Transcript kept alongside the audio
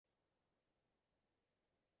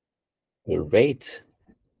Great.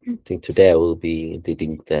 I think today I will be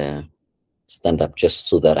leading the stand-up just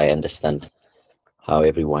so that I understand how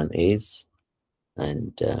everyone is,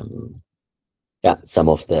 and yeah, some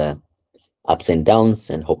of the ups and downs,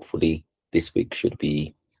 and hopefully this week should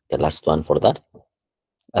be the last one for that.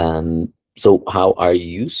 So how are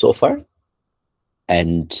you so far?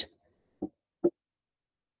 And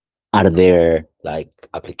are there like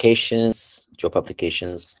applications, job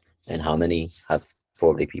applications, and how many have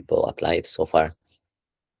probably people applied so far?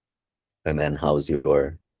 And then how's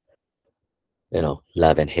your,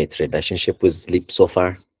 love and hate relationship with sleep so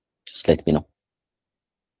far? Just let me know.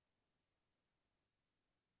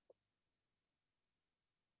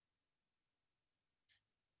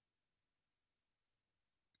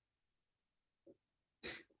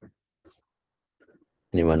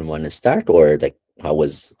 Anyone want to start, or like how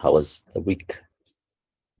was the week?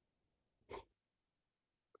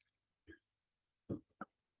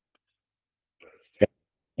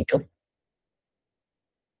 Michael?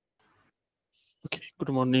 Okay, good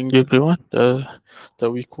morning, everyone.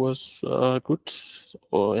 The week was good.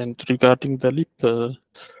 And regarding the leap,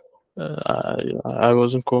 I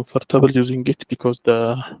wasn't comfortable using it because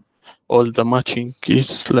all the matching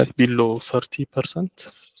is like below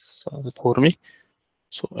 30% for me.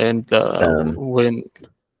 So and when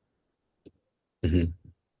Mhm.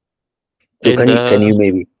 So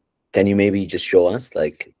and can you maybe just show us,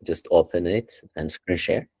 like just open it and screen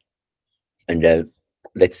share, and then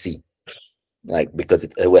let's see, like, because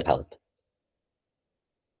it will help.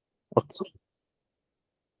 okay.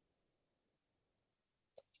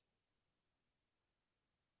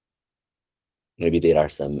 Maybe there are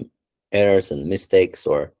some errors and mistakes,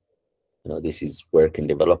 or this is work in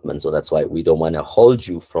development, so that's why we don't want to hold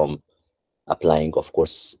you from applying, of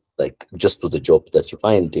course, like just to the job that you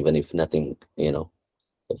find, even if nothing,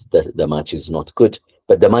 if the match is not good.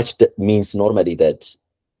 But the match means normally that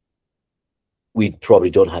we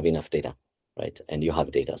probably don't have enough data, right? And you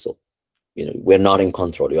have data, so we're not in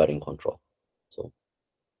control, you are in control. So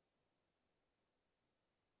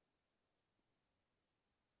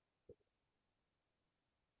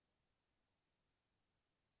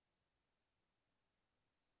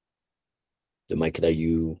the Michael, are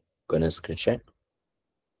you gonna screen share?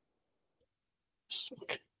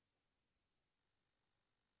 Okay.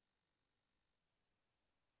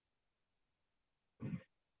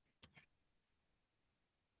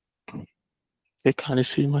 Okay, can you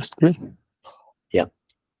see my screen? Yeah.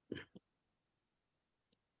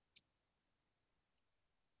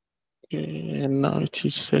 Okay, and now it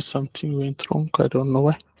says something went wrong. I don't know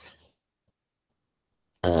why.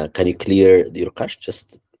 Can you clear your cache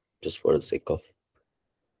just for the sake of,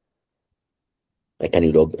 like, can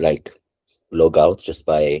you log out just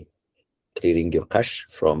by clearing your cache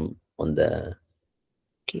from on the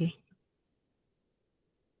Okay.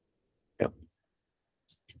 yeah.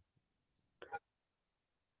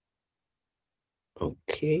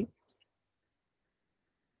 Okay.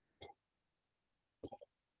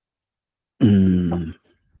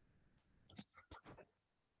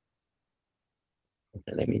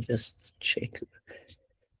 Let me just check.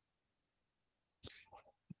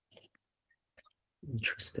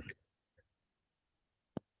 Interesting.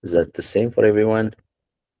 Is that the same for everyone?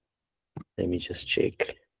 Let me just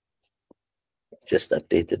check. Just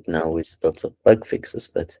updated now with lots of bug fixes,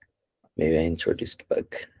 but maybe I introduced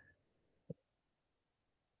bug.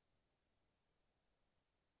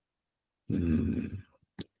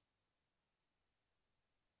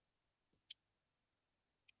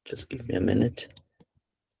 Just give me a minute.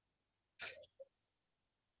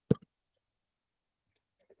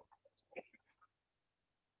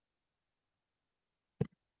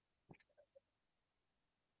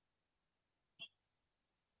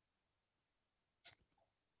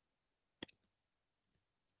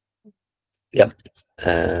 Yep.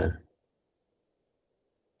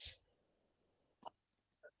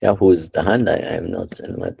 Yeah, who's the hand? I am not,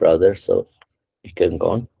 and my brother, so you can go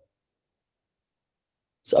on.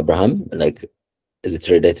 So Abraham, like, is it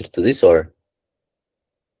related to this or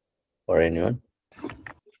anyone?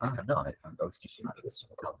 No, I was just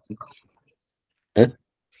Huh?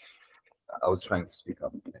 I was trying to speak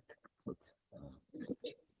up.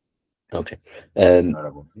 Okay.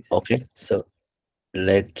 Honorable, please. Okay. So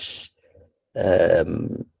let's.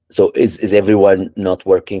 So is everyone not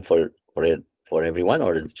working for everyone,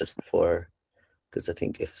 or is it just for? Because I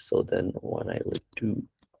think if so, then what I would do.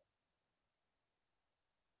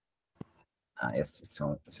 Yes, it's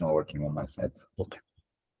not working on my side. Okay.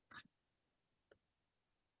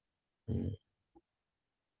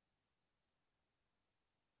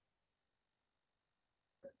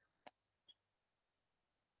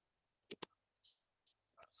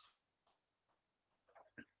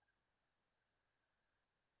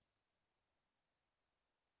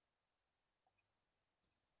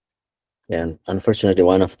 And unfortunately,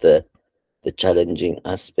 one of the challenging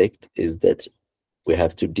aspect is that we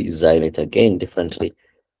have to design it again differently.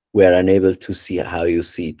 We are unable to see how you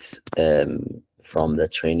see it from the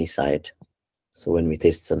trainee side. So when we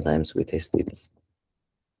test, sometimes we test it.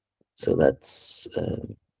 So that's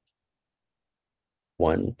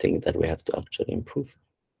one thing that we have to actually improve.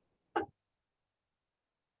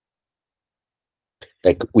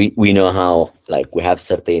 Like we know how, like we have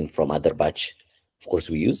certain from other batch, of course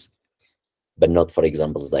we use, but not for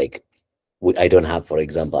examples like I don't have, for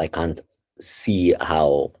example, I can't see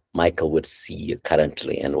how Michael would see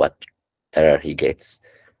currently and what error he gets.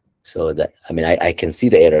 So that, I mean, I can see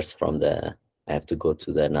the errors from the, I have to go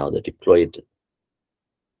to the now the deployed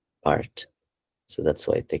part. So that's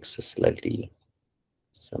why it takes us slightly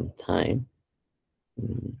some time.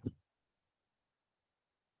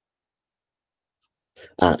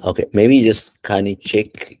 Okay, maybe just can you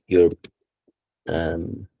check your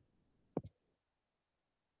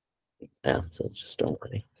yeah, so just don't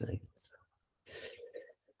worry. Thanks.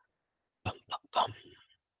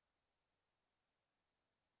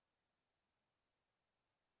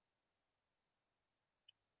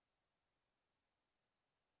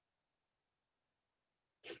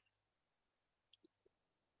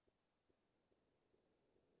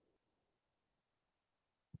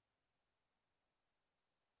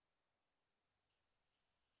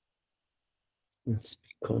 It's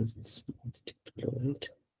because it's not deployed.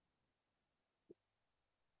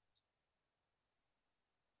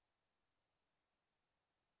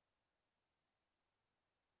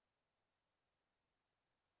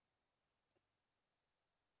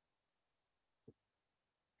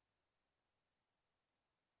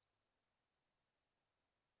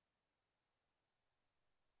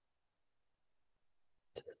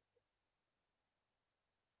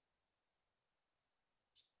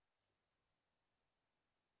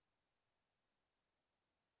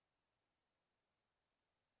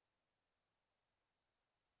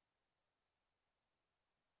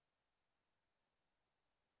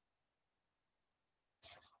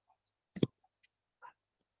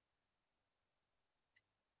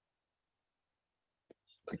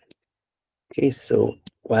 Okay, so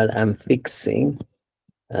while I'm fixing,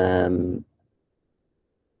 maybe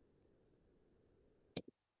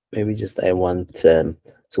just I want, so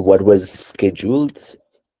what was scheduled,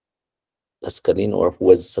 Pascaline, or who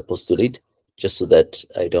was supposed to lead, just so that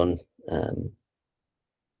I don't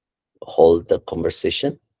hold the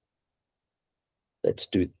conversation. Let's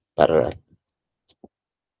do it parallel.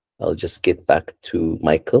 I'll just get back to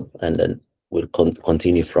Michael and then we'll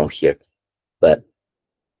continue from here. But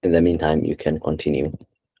in the meantime, you can continue.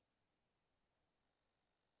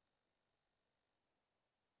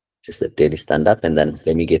 Just the daily stand-up, and then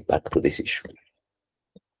let me get back to this issue.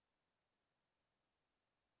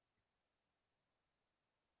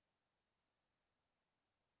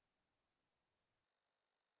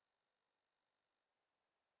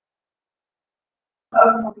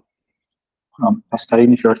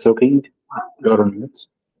 Pascaline, if you are talking, you're on mute.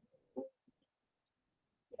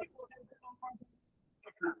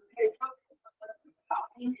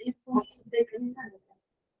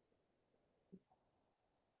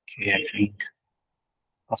 Okay, I think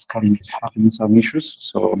Pascaline is having some issues,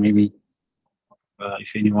 so maybe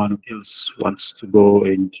if anyone else wants to go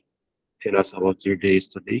and tell us about your days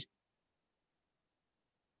today.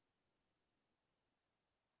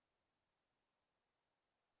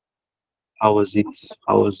 How was it?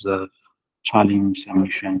 How was the challenge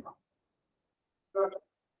submission?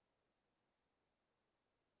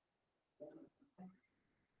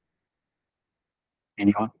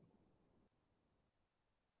 Anyone?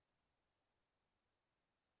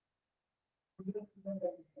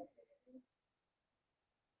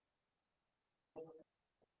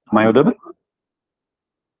 Am I audible?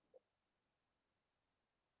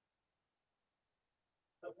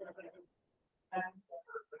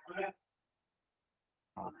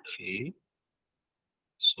 Okay.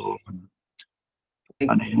 So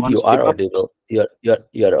You are audible. You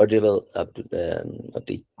are audible,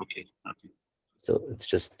 Abdi. Okay. Okay. So it's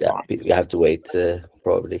just that you have to wait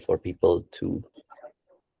probably for people to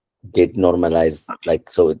get normalized. Like,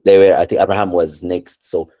 so they were, I think Abraham was next.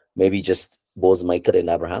 So maybe just both Michael and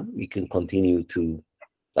Abraham, we can continue to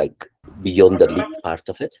like beyond the leap part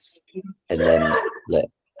of it. And then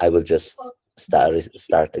I will just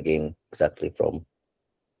start again exactly from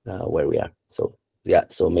where we are. So yeah,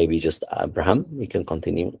 so maybe just Abraham, you can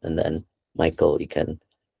continue, and then Michael, you can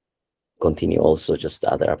continue also just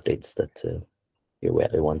other updates that you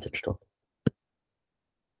wanted to talk.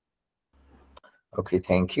 Okay,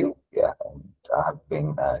 thank you. Yeah, and I have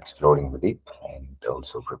been exploring with it and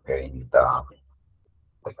also preparing the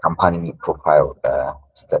company profile,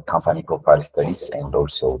 company profile studies, and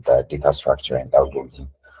also the data structure and algorithm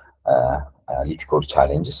lead code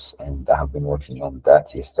challenges. And I have been working on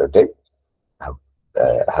that yesterday. I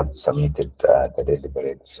have submitted the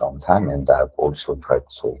deliverables on time, and I have also tried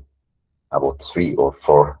to solve about 3 or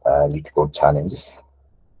 4 lead code challenges.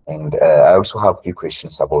 And I also have a few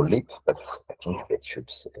questions about leap, but I think it should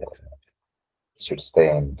stay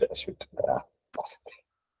and should ask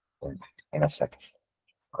in a second,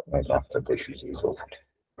 maybe after the issue is resolved.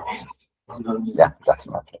 Yeah, that's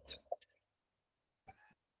my point.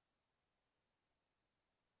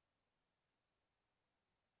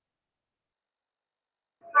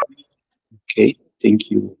 Okay, thank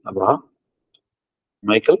you, Abraham.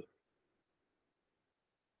 Michael?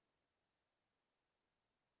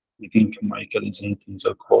 I think Michael isn't in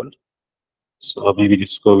the call. So maybe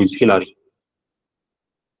let's go with Hilary.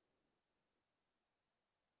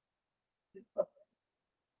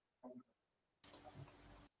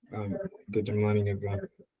 Good morning, everyone.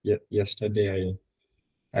 Yesterday,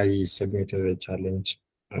 I submitted a challenge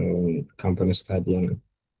on company study, and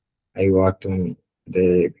I worked on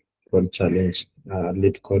the code challenge,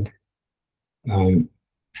 lead code.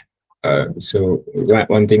 So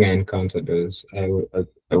one thing I encountered was I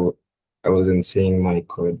wasn't seeing my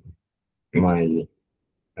code, my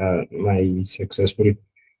successful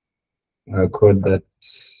code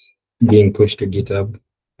that's being pushed to GitHub.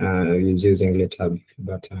 Is using GitHub,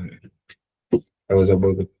 but I was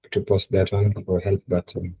able to post that one for help,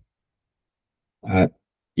 but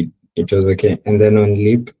it was okay. And then on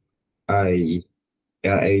Leap, it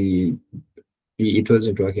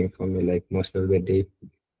wasn't working for me like most of the day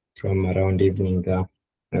from around evening.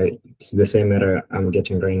 It's the same error I'm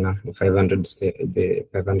getting right now, the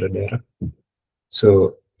 500 error.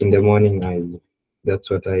 So in the morning, that's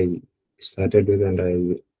what I started with, and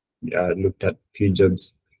I looked at few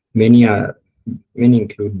jobs. Many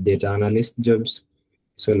include data analyst jobs.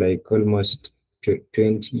 So like almost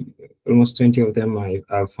 20 of them I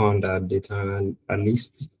found are data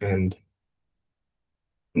analysts, and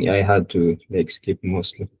I had to like skip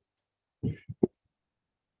mostly.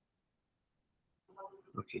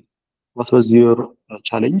 Okay. What was your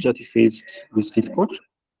challenge that you faced with lead code?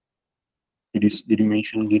 Did you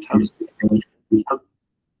mention GitHub?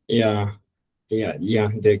 Yeah.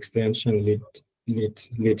 The extension lit. I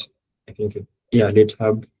think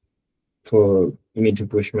GitHub for me to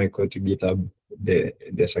push my code to GitHub, the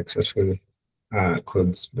successful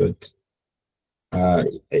codes, but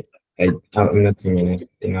I'm not seeing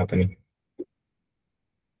anything happening.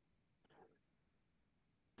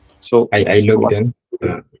 So I logged in.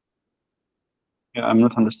 Yeah, I'm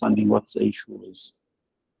not understanding what the issue is.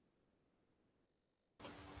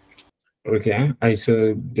 Okay, I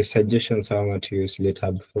saw the suggestions how to use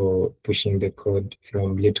GitHub for pushing the code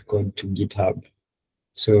from lit code to GitHub.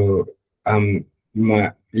 So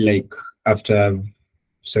like after I've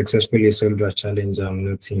successfully solved a challenge,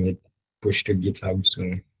 I'm not seeing it pushed to GitHub.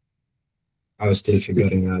 So I was still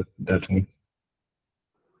figuring out that one.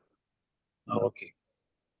 Oh, okay.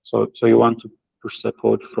 So you want to push the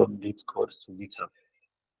code from lit code to GitHub,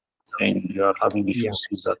 and you are having issues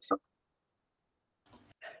with that.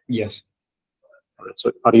 Yes. All right.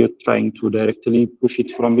 So are you trying to directly push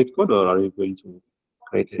it from lit code, or are you going to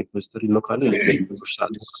create a repository locally and then push that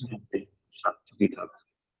to GitHub?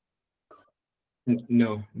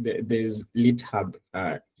 No, there's LitHub.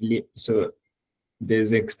 So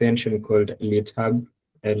there's an extension called LitHub,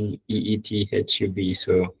 LEETHUB.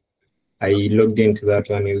 So I logged into that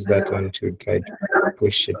one, use that one to try to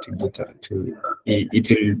push it to GitHub. It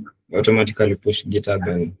will automatically push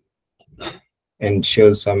GitHub and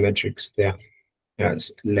shows some metrics there.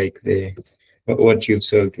 Yes, like what you've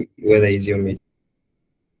solved, whether is your metric.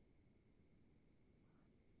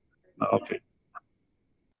 Okay.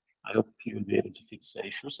 I hope you'll be able to fix the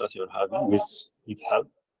issues that you're having with GitHub.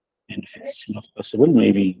 And if it's not possible,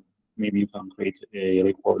 maybe you can create a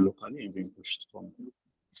repo locally and then push it from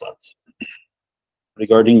that.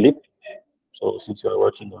 Regarding Lip, so since you are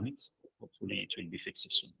working on it, hopefully it will be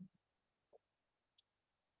fixed soon.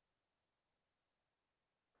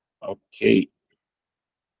 Okay.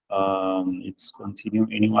 Let's continue.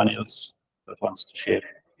 Anyone else that wants to share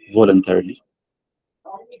voluntarily?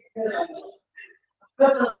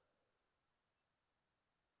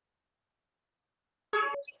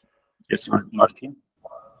 Yes, Martin.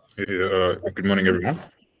 Good morning, everyone.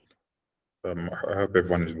 I hope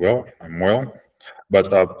everyone is well. I'm well,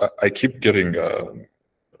 but I keep getting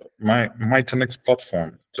my 10x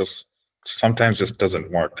platform just sometimes just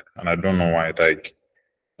doesn't work, and I don't know why. Like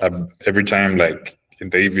every time, like in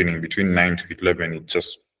the evening between 9 to 11, it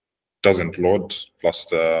just doesn't load, plus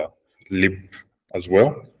the leap as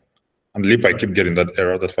well. And leap, I keep getting that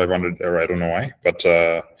error, that 500 error. I don't know why, but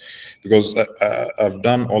because I've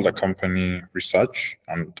done all the company research,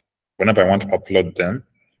 and whenever I want to upload them,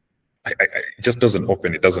 it just doesn't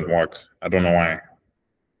open. It doesn't work. I don't know why.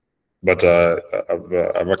 But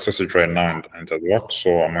I've accessed it right now, and it worked.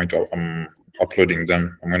 So I'm uploading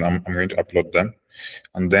them. I'm going to upload them,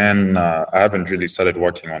 and then I haven't really started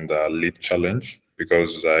working on the leap challenge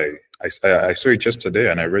because I saw it yesterday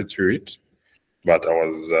and I read through it, but I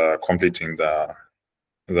was completing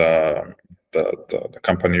the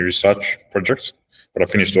company research projects. But I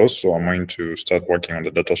finished those, so I'm going to start working on the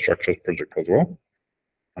data structures project as well,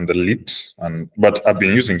 and the lead. But I've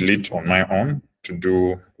been using lead on my own to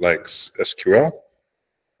do like SQL,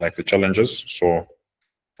 like the challenges. So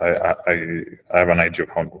I have an idea of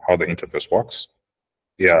how the interface works.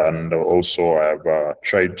 Yeah, and also I've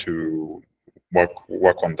tried to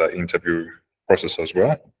work on the interview process as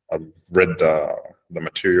well. I've read the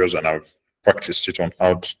materials and I've practiced it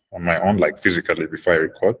out on my own, like physically before I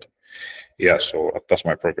record. Yeah, so that's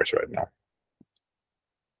my progress right now.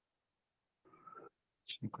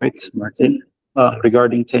 Great, Martin.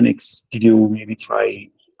 Regarding 10x, did you maybe try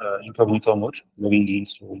incognito mode, logging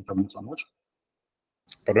into incognito mode?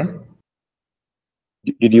 Pardon?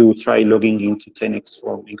 Did you try logging into 10x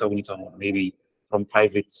from incognito mode, maybe from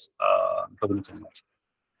private incognito mode?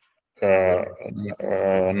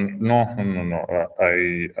 No.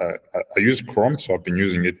 I use Chrome, so I've been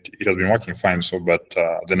using it. It has been working fine. So, but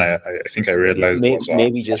then I think I realized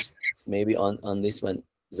maybe on this one,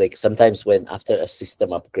 it's like sometimes when after a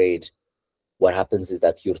system upgrade, what happens is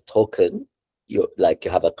that your token, you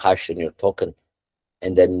have a cache in your token,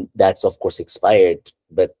 and then that's of course expired,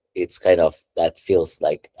 but it's kind of, that feels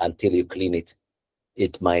like until you clean it,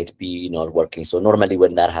 it might be not working. So normally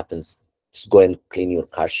when that happens, just go and clean your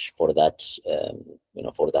cache for that,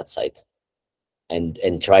 for that site,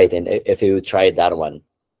 and try it. And if you try that one,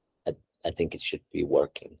 I think it should be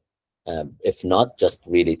working. If not, just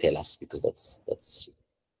really tell us, because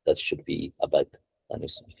that should be a bug that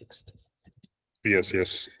needs to be fixed.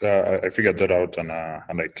 Yes. I figured that out, and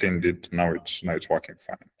I cleaned it. Now it's working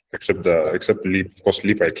fine. Except leap. Of course,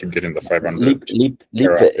 leap, I keep getting the 500. Leap.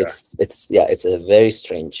 Error, it's a very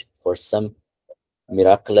strange, for some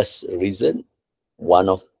miraculous reason, one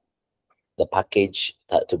of the package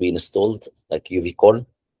to be installed, like UV-Corn,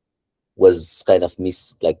 was kind of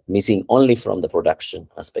missing only from the production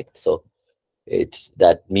aspect. So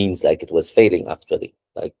that means like it was failing actually.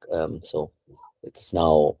 So it's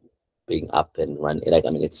now being up and running.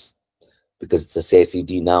 It's because it's a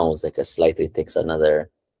CICD now. It's like slightly takes another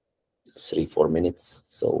 3-4 minutes,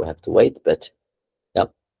 so we have to wait. But yeah,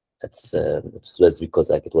 it was because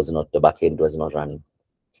it was not, the backend was not running.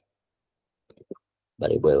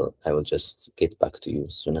 But I will just get back to you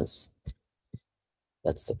as soon as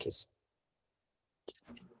that's the case.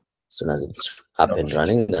 As soon as it's up and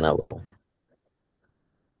running, then I will.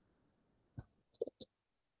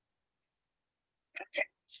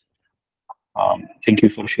 Thank you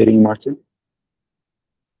for sharing, Martin.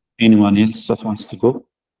 Anyone else that wants to go?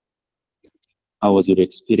 How was your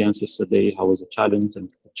experience yesterday? How was the challenge and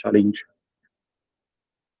the challenge?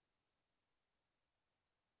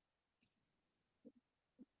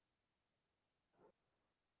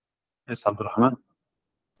 Yes, Abdurrahman.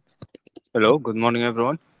 Hello, good morning,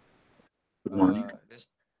 everyone. Good morning.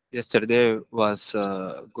 Yesterday was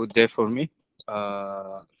a good day for me.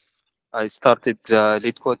 I started the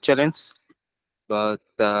lead code challenge, but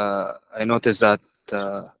I noticed that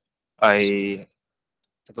I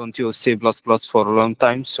don't use C++ for a long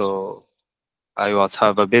time, so I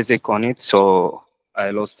have a basic on it, so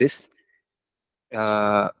I lost this.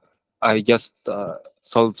 I just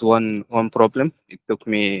solved one problem. It took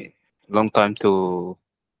me a long time to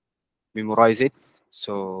memorize it,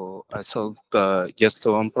 so I solved just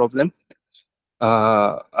one problem.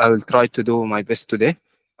 I will try to do my best today.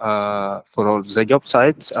 For all the job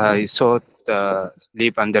sites, I saw the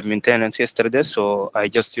leave under maintenance yesterday, so I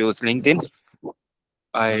just used LinkedIn.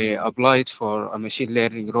 I applied for a machine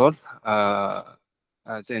learning role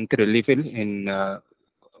as entry level in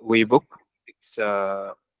Weibook. It's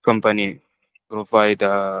a company provide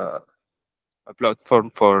a platform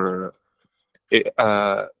for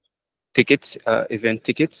tickets, event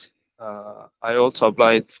tickets. I also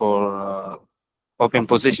applied for open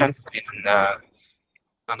position in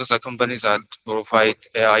another company that provide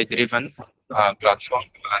AI-driven platform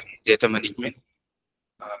and data management.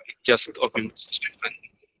 It just open position and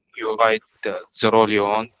you write the role you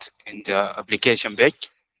want in the application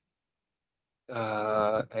page.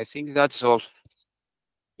 I think that's all.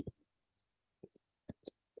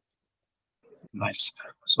 Nice.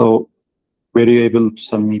 So, were you able to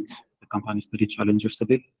submit the company study challenge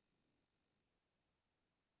yesterday?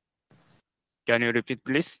 Can you repeat,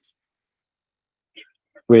 please?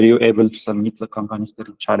 Were you able to submit the company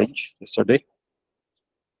study challenge yesterday?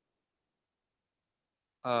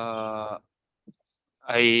 I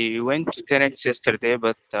went to Tenex yesterday,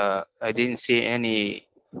 but I didn't see any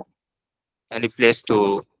place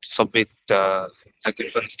to submit the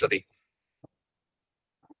company study.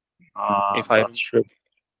 If That's true.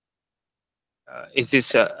 Is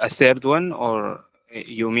this a third one, or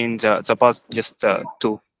you mean the past just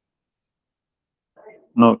two?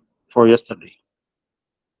 No, for yesterday.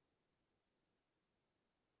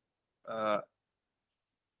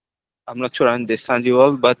 I'm not sure I understand you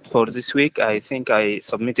all, but for this week, I think I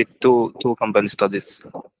submitted two company studies.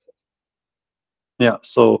 Yeah,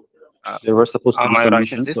 so there were supposed to be Am I right in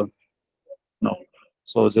submissions. this? No,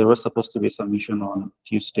 so there was supposed to be submission on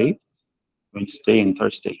Tuesday, Wednesday, and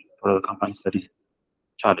Thursday for the company study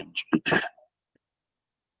challenge.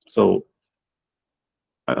 So,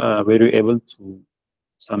 were you able to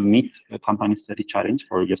submit a company study challenge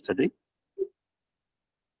for yesterday?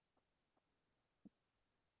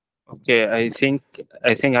 Okay, I think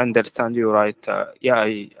I understand you right. Yeah,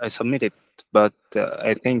 I submitted, but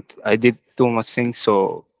I think I did too much things,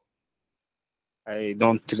 so I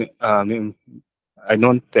don't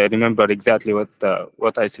remember exactly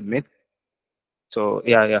what I submit. So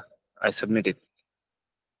yeah, I submitted.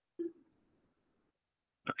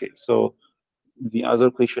 Okay, so the other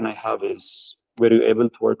question I have is, were you able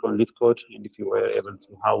to work on lead code? And if you were able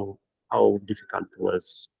to, how difficult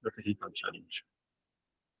was the technical challenge?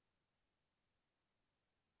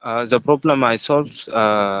 The problem I solved,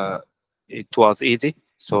 it was easy,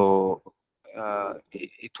 so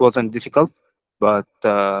it wasn't difficult. But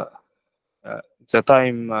the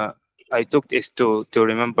time I took is to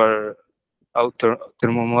remember how to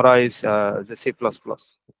memorize the C++.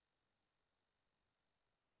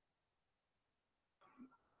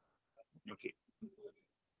 Okay.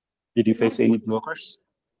 Did you face any blockers?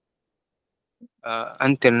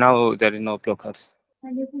 Until now, there are no blockers.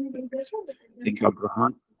 Thank you,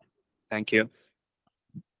 Abraham. Thank you.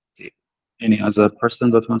 Okay. Any other person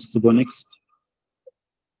that wants to go next?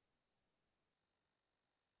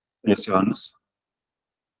 Yes, Johannes.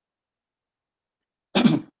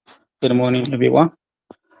 Good morning, everyone.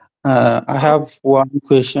 I have one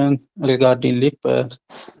question regarding LEAP.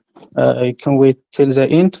 You can wait till the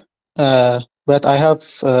end. But I have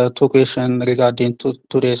two questions regarding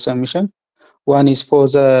today's submission. One is for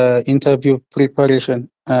the interview preparation.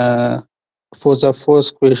 For the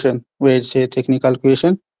first question, where it's a technical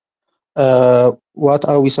question, what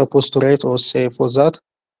are we supposed to write or say for that?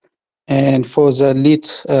 And for the lead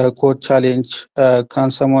code challenge,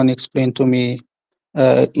 can someone explain to me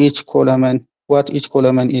each column, what each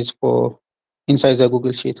column is for inside the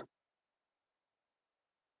Google Sheet?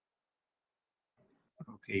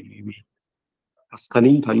 Okay, maybe.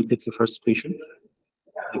 Pascaline, can you take the first question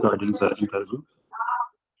regarding the interview?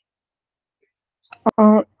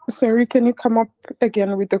 Sorry, can you come up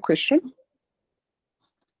again with the question?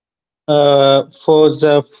 For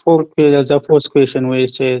the first question, where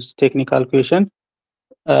it says technical question,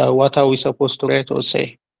 what are we supposed to write or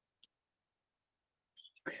say?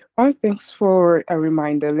 Oh, thanks for a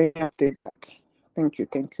reminder. Let me update that. Thank you.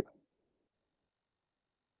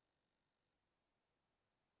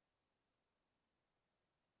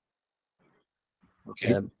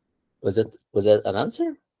 Okay. Was that an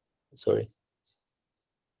answer? Sorry.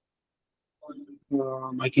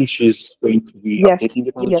 I think she's going to be updating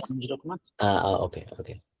it on the challenge document.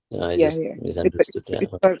 Okay. No, I just misunderstood.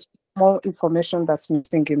 It's more information that's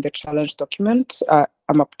missing in the challenge document. I'm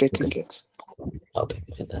updating it. Okay,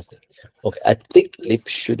 fantastic. Okay, I think LEAP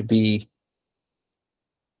should be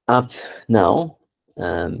up now.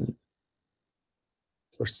 For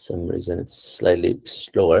some reason, it's slightly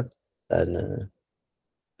slower than,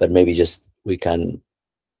 but maybe just you can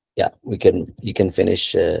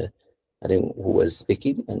finish. I think who was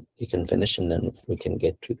speaking, and you can finish, and then we can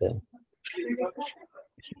get to the.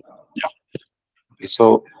 Yeah. Okay.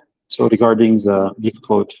 So regarding the lead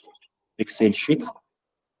code Excel sheet,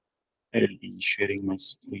 I'll be sharing my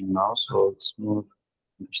screen now, so it's more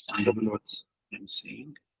understandable what I'm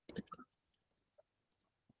saying.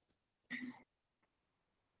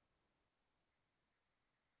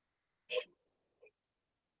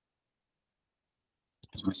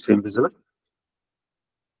 Is my screen visible?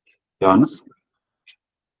 Johannes?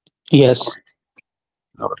 Yes.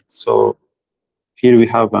 All right. So here we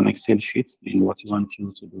have an Excel sheet, and what we want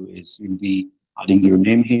you to do is in the adding your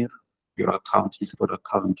name here, your account, Leetcode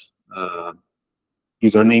account,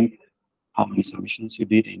 username, how many submissions you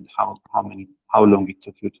did, and how long it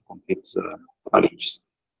took you to complete the challenge.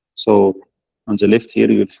 So on the left here,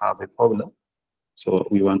 you'll have a problem. So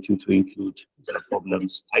we want you to include the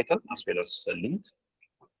problem's title as well as the link.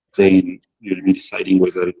 Then you'll be deciding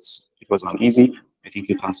whether it was an easy. I think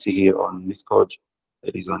you can see here on Leetcode,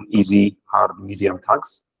 there is an easy, hard, medium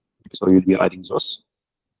tags. So you'll be adding those.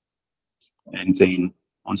 And then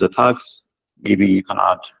on the tags, maybe you can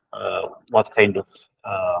add what kind of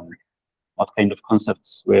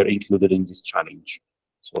concepts were included in this challenge.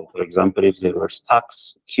 So for example, if there were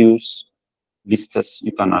stacks, queues, lists,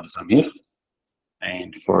 you can add them here.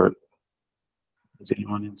 And for the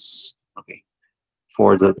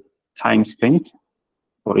time spent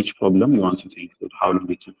for each problem, you want you to include how long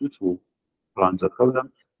it took you to run the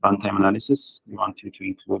problem. Runtime analysis, you want you to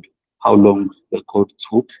include how long the code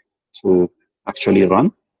took to actually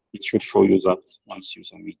run. It should show you that once you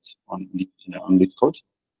submit on Leetcode.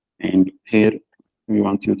 And here we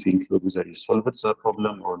want you to include whether you solved the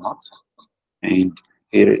problem or not. And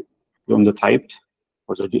here on the type,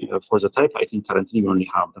 for the type, I think currently we only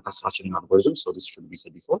have data structuring algorithm, so this should be the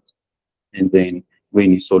default. And then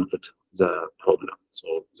when you solved the problem,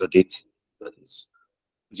 so the date that is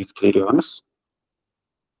it clear, Johannes?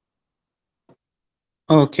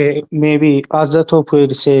 Okay, maybe at the top where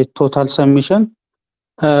it say total submission.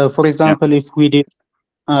 For example, if we did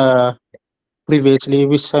previously,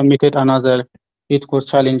 we submitted another Leetcode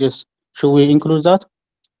challenges, should we include that?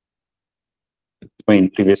 When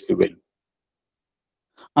previously when?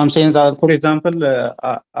 I'm saying that, for example,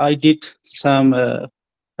 I did some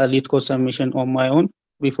Leetcode submission on my own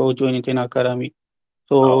before joining Ten Academy.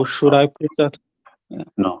 So should I put that? Yeah.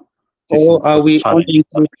 No. Or are we only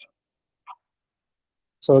include?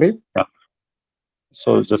 Sorry? Yeah.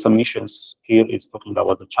 So the submissions here is talking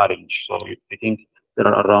about the challenge. So I think there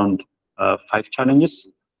are around 5 challenges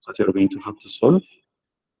that you're going to have to solve.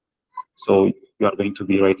 So you are going to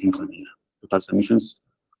be writing them here. Total submissions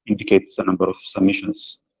indicates the number of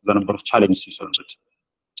submissions, the number of challenges you solved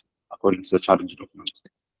according to the challenge document.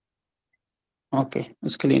 Okay,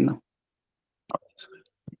 it's clear now.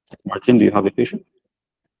 Martin, do you have a question?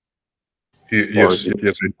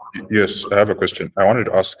 Yes, I have a question. I wanted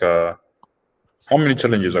to ask, how many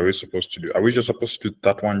challenges are we supposed to do? Are we just supposed to do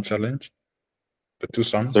that one challenge? The 2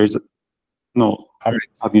 sums? No. How many?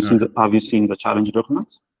 Have you seen the challenge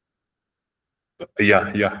document?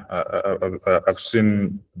 Yeah. I've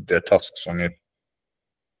seen the tasks on it.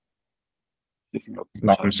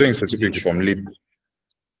 No, I'm saying specifically from lead.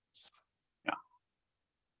 Yeah.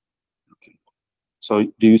 Okay. So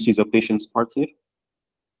do you see the patient's part here?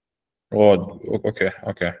 Oh, okay.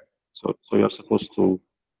 So you're supposed to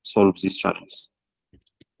solve these challenges.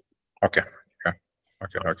 Okay.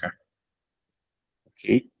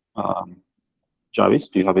 Jarvis,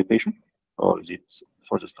 do you have a patient, or is it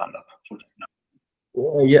for the stand-up?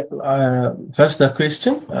 First the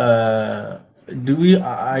question. Do we?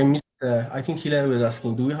 I missed. I think Hilary was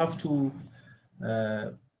asking. Do we have to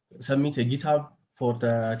submit a GitHub for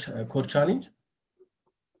the code challenge?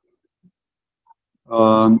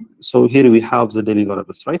 So here we have the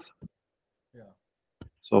deliverables, right? Yeah.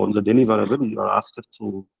 So on the deliverable, you are asked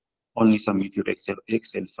to only submit your Excel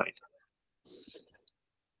file.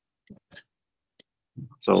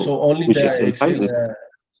 So only which the Excel file? Excel,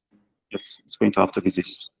 Yes, it's going to have to be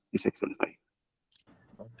this Excel file.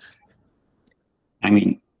 I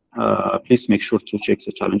mean, please make sure to check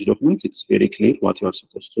the challenge document. It's very clear what you are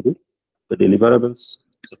supposed to do. The deliverables,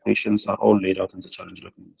 the patients are all laid out in the challenge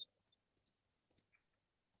document.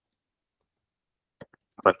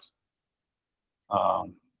 Right.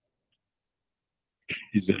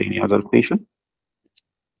 Is there any other patient?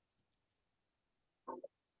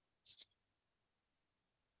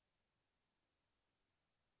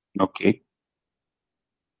 Okay.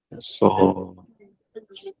 So,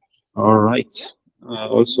 all right.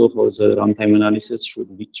 Also for the runtime analysis, should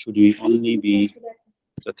we only be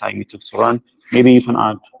the time it took to run? Maybe you can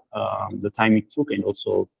add the time it took and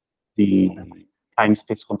also the time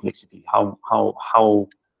space complexity. How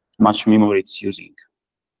much memory it's using.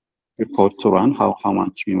 Your code to run, how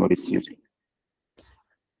much memory it's using.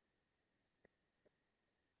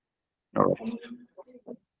 All right.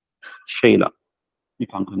 Shayla, you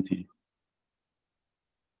can continue.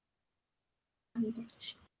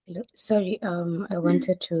 Hello. Sorry, I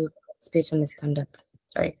wanted to speak on the stand-up.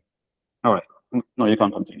 Sorry. All right. No, you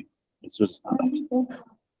can continue. It's just stand-up.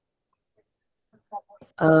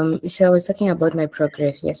 So I was talking about my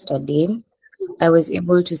progress yesterday, I was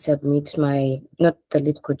able to submit my, not the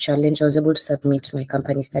lead code challenge, I was able to submit my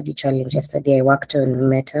company study challenge yesterday. I worked on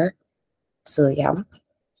Meta. So yeah,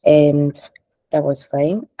 and that was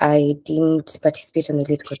fine. I didn't participate on the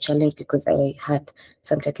lead code challenge because I had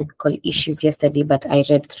some technical issues yesterday, but I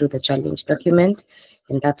read through the challenge document,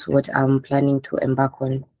 and that's what I'm planning to embark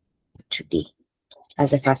on today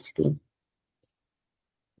as a first thing.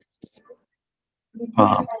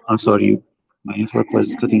 I'm sorry, my network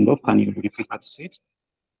was cutting off. Can you repeat what you said?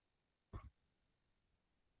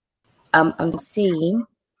 I'm saying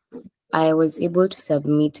I was able to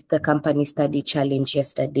submit the company study challenge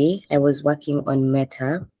yesterday. I was working on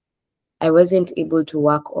Meta. I wasn't able to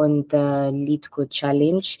work on the lead code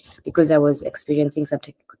challenge because I was experiencing some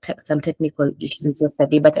technical issues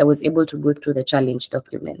yesterday, but I was able to go through the challenge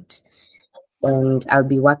document. And I'll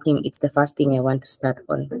be working, it's the first thing I want to start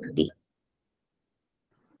on today.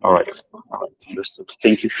 All right, understood.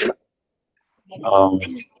 Thank you, Sheila.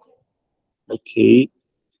 Okay,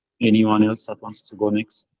 anyone else that wants to go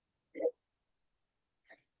next?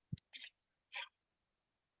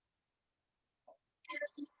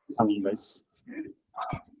 Come on, guys.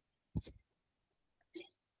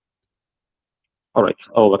 All right,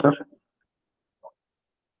 Bakar.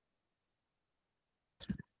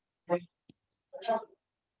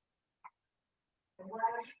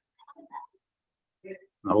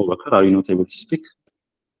 Bakar, are you not able to speak?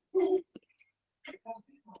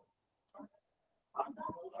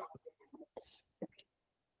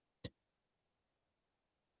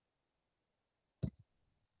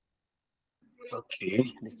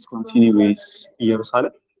 Okay, let's continue with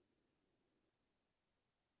Jerusalem.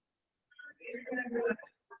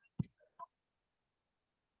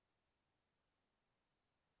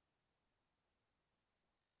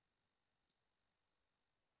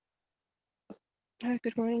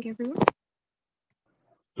 Good morning, everyone.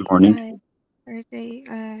 Good morning. Thursday,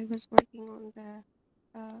 I was working on the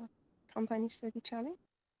company study challenge,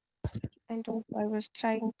 and also I was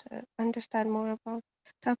trying to understand more about,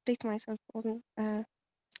 to update myself on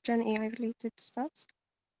Gen AI related stuff.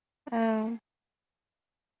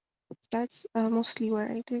 That's mostly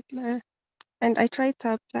where I did, and I tried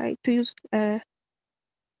to apply to use to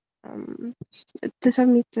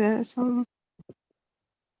submit some.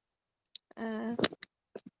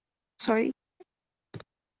 Sorry.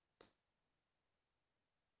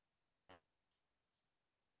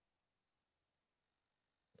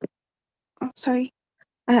 Oh, sorry.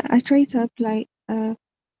 I tried to apply on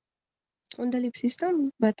the lip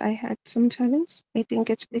system, but I had some challenge. I think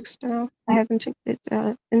it's fixed now. I haven't checked it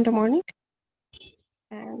in the morning.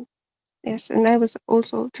 And yes, and I was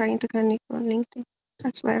also trying to connect on LinkedIn.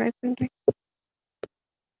 That's where I've been doing.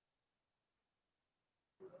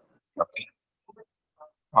 Okay.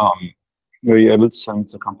 Were you able to submit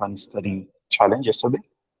the company study challenge yesterday?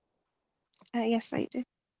 Yes, I did.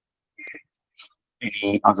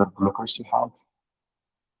 Any other blockers you have?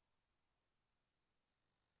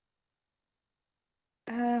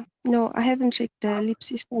 No, I haven't checked the lip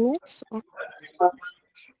system yet, so I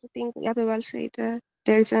think Abel said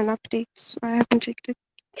there's an update, so I haven't checked it.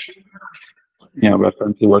 Yeah, we're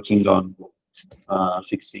currently working on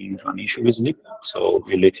fixing an issue with lip, so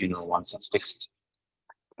we'll let you know once it's fixed.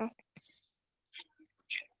 Okay.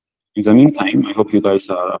 In the meantime, I hope you guys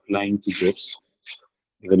are applying to jobs,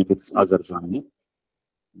 even if it's other than me.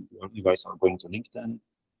 You guys are going to LinkedIn,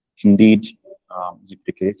 Indeed,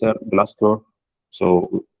 ZipRecruiter, Glassdoor.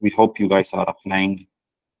 So we hope you guys are applying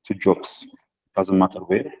to jobs. Doesn't matter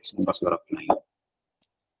where, as long as you're applying.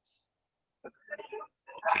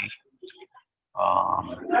 Okay.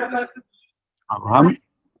 Abraham,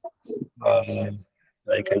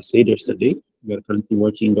 like I said yesterday, we are currently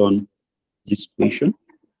working on this question.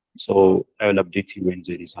 So I will update you when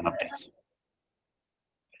there is an update.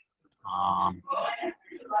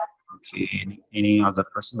 Okay, any other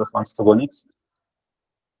person that wants to go next?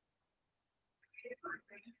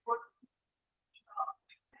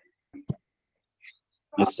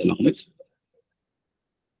 Yes, Salamat.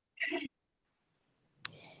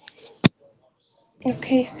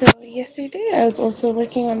 Okay, so yesterday I was also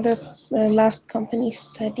working on the last company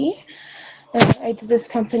study. I did this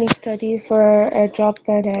company study for a job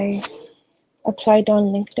that I applied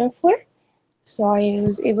on LinkedIn for. So I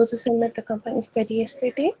was able to submit the company study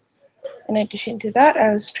yesterday. In addition to that,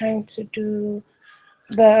 I was trying to do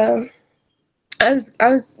I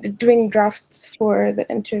was doing drafts for the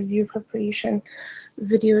interview preparation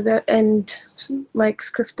video that and like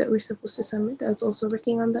script that we're supposed to submit. I was also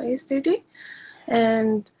working on that yesterday.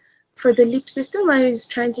 And for the leap system, I was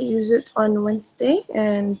trying to use it on Wednesday,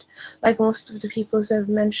 and like most of the people have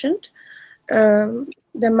mentioned,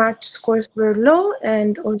 the match scores were low,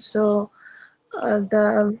 and also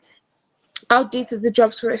the outdated,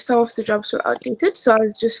 some of the jobs were outdated. So I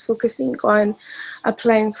was just focusing on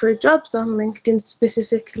applying for jobs on LinkedIn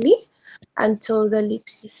specifically until the leap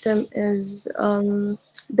system is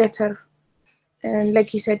better. And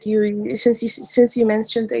like you said, since you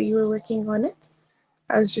mentioned that you were working on it,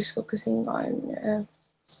 I was just focusing on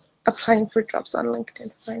applying for jobs on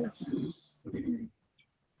LinkedIn right now.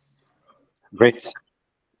 Great.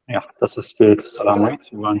 Yeah, that's the spirit, Salam, right?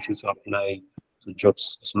 We want you to apply to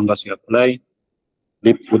jobs. As long as you apply,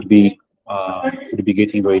 LIP would be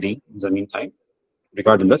getting ready in the meantime.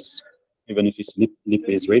 Regardless, even if LIP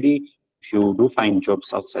is ready, if you do find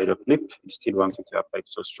jobs outside of LIP, you still want to apply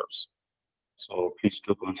to those jobs. So please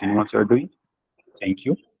do continue what you're doing. Thank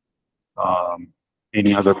you.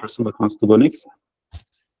 Any other person that wants to go next?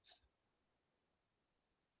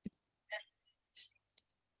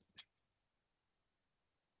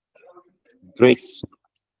 Grace,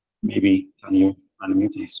 maybe can you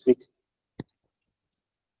unmute and speak?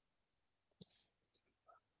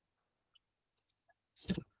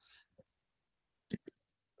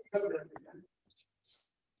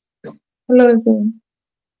 Hello, everyone.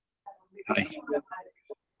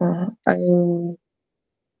 Hi.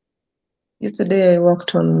 Yesterday I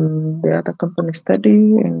worked on the other company study,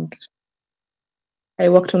 and I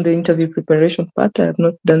worked on the interview preparation part. I have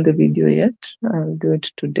not done the video yet. I'll do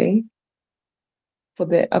it today. For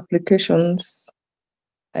the applications,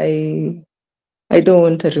 I don't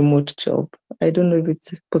want a remote job. I don't know if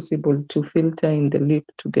it's possible to filter in the LEAP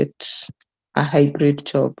to get a hybrid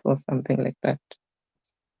job or something like that.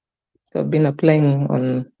 So I've been applying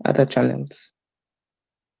on other channels.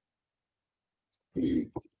 Okay.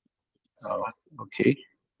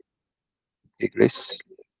 Okay, Grace.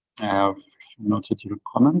 I have noted your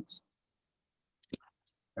comments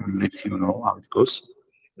and let you know how it goes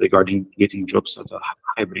regarding getting jobs at a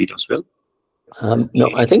hybrid as well. No,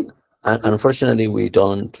 I think unfortunately we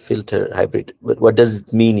don't filter hybrid. But what does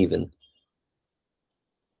it mean even?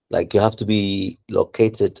 Like you have to be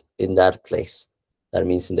located in that place. That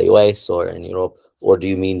means in the US or in Europe, or do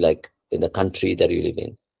you mean like in the country that you live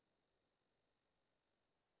in?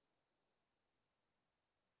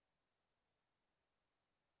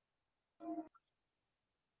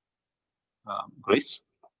 Grace?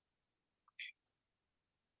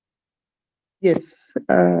 Yes,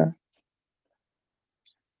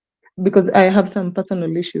 because I have some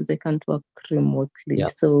personal issues, I can't work remotely. Yeah.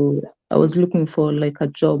 So I was looking for like a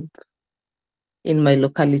job in my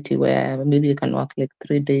locality where maybe you can work like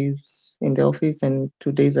 3 days in the office and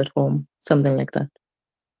 2 days at home, something like that.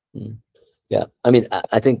 Yeah, I mean,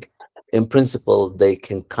 I think in principle they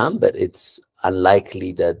can come, but it's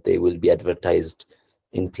unlikely that they will be advertised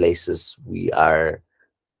in places we are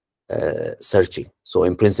searching. So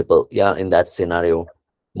in principle, yeah, in that scenario,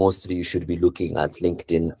 mostly you should be looking at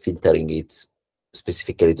LinkedIn, filtering it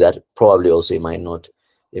specifically to that. Probably also it might not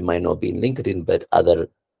be in LinkedIn, but other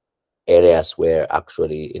areas where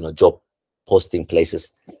actually, job posting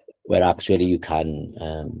places where actually you can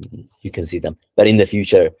see them. But in the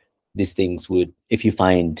future, these things would, if you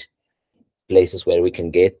find places where we can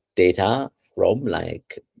get data from,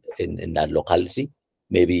 like in that locality,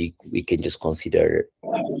 maybe we can just consider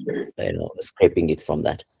scraping it from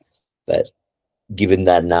that. But given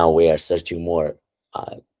that now we are searching more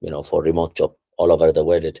for remote job all over the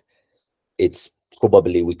world, it's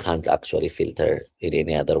probably we can't actually filter in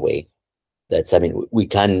any other way. I mean, we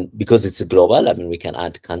can, because it's global, I mean, we can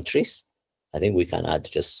add countries. I think we can add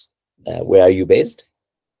just where are you based?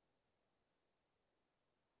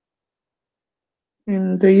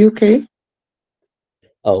 In the UK.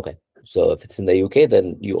 Oh, okay. So if it's in the UK,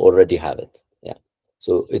 then you already have it. Yeah.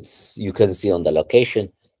 So you can see on the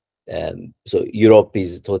location. So Europe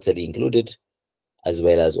is totally included, as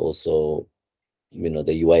well as also,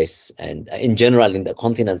 the US, and in general, in the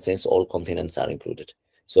continent sense, all continents are included.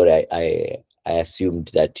 So I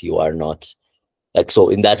assumed that you are not, like, so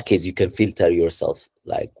in that case, you can filter yourself,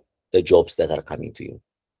 like the jobs that are coming to you.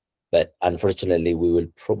 But unfortunately, we will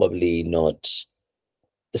probably not,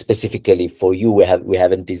 specifically for you, we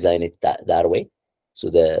haven't designed it that way. So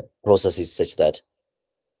the process is such that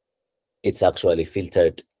it's actually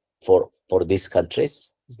filtered for these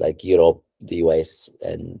countries. It's like Europe, the US,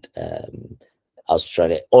 and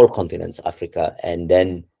Australia, all continents, Africa, and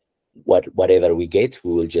then whatever we get,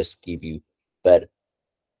 we will just give you. But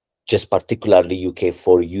just particularly UK,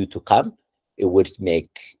 for you to come, it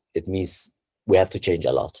means we have to change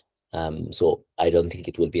a lot. So I don't think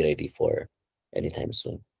it will be ready for anytime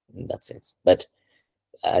soon in that sense. But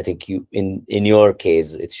I think in your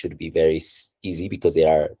case, it should be very easy because there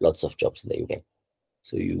are lots of jobs in the UK.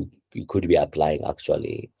 So you could be applying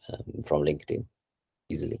actually from LinkedIn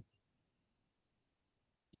easily.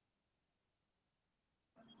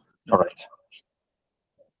 All right.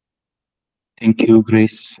 Thank you,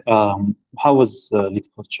 Grace. How was the Lead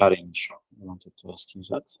Code challenge? I wanted to ask you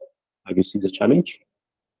that. Have you seen the challenge,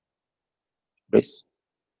 Grace?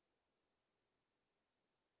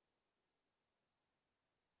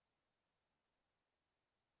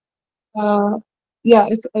 Yeah,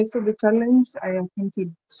 I saw the challenge. I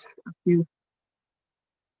attempted a few.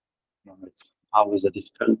 All right. How was the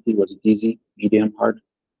difficulty? Was it easy, medium, hard?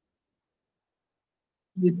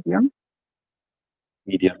 Medium.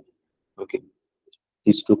 Medium. Okay.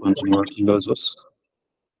 Please to continue working on those.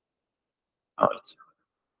 All right.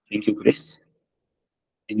 Thank you, Grace.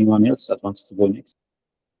 Anyone else that wants to go next?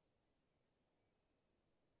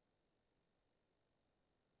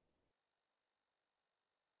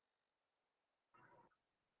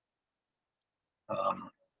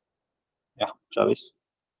 Yeah, Travis.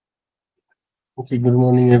 Okay, good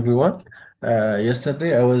morning, everyone.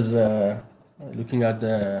 Yesterday, I was looking at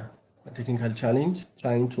the technical challenge,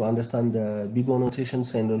 trying to understand the big O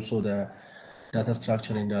notations and also the data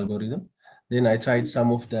structure in the algorithm. Then I tried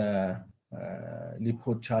some of the leap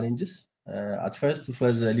code challenges. At first, it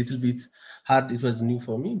was a little bit hard. It was new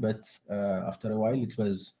for me, but after a while, it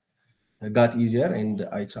was got easier, and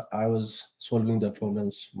I was solving the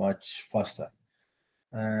problems much faster.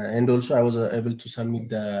 And also, I was able to submit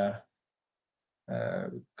the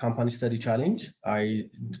company study challenge. I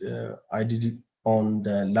did it on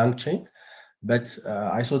the long chain, but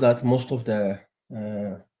I saw that most of the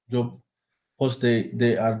job posts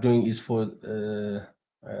they are doing is for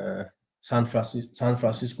San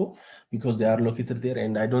Francisco because they are located there,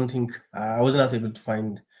 and I don't think I was not able to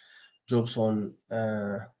find jobs on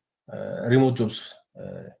remote jobs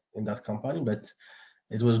in that company. But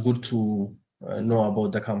it was good to know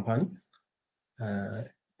about the company,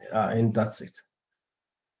 and that's it.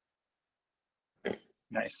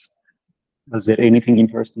 Nice. Was there anything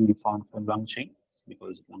interesting you found from LangChain?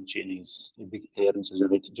 Because LangChain is a big player in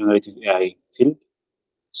the generative AI field.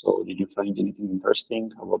 So did you find anything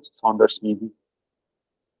interesting about the founders maybe?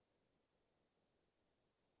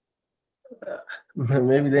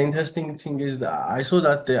 Maybe the interesting thing is that I saw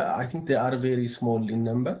that I think they are very small in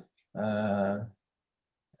number.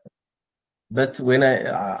 But when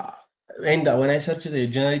I searched the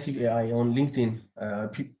generative AI on LinkedIn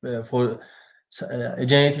for a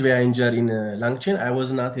generative AI engineer in LangChain, I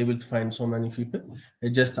was not able to find so many people.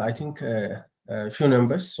 It's just I think a few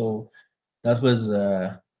numbers. So that was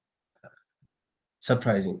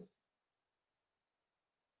surprising.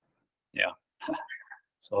 Yeah.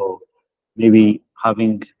 So maybe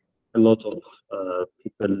having a lot of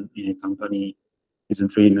people in a company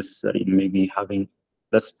isn't really necessary. Maybe having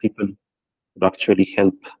less people would actually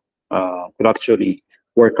help, could actually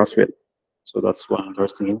work as well. So that's one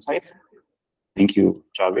interesting insight. Thank you,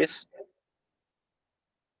 Jarvis.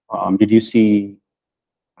 Did you see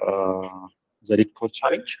the Lead Code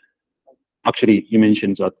challenge? Actually, you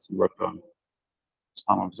mentioned that you worked on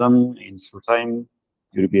some of them in full time.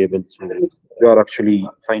 You'll be able to, you are actually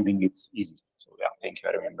finding it easy. So yeah, thank you.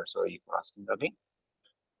 I remember. Sorry for asking that again.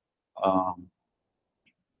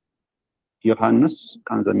 Johannes,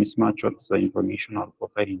 can the mismatch of the informational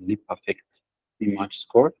profile in LEAP affect the match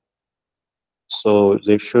score? So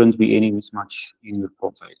there shouldn't be any mismatch in your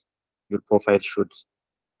profile. Your profile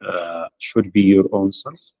should be your own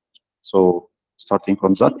self. So starting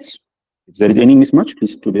from that, if there is any mismatch,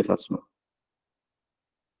 please to let us know.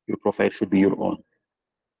 Your profile should be your own.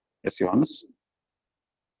 Yes, Johannes?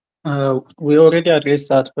 We already addressed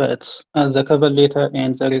that, but the cover letter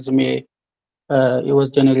and the resume it was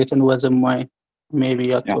generated wasn't mine.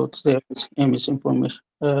 Maybe I thought there was a misinformation,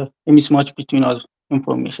 a mismatch between our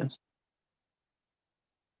information.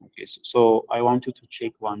 Okay, so I want you to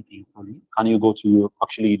check one thing for me. Can you go to your,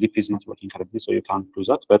 actually LEAP is not working correctly, so you can't do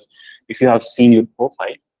that. But if you have seen your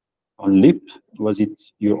profile on LEAP, was it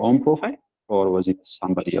your own profile or was it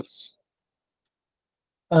somebody else?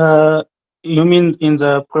 You mean in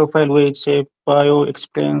the profile where it says bio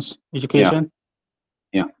experience education?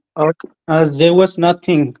 Yeah. There was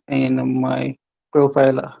nothing in my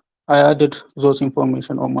profile. I added those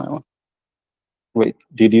information on my own. Wait,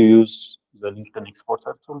 did you use the LinkedIn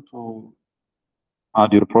exporter tool to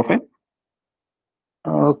add your profile?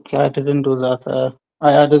 Okay, I didn't do that.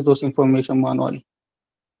 I added those information manually.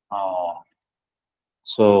 Oh,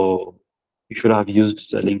 so you should have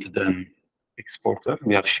used the LinkedIn exporter.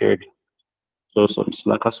 We have shared those on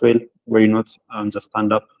Slack as well. Were you not on the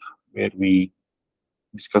Standup where we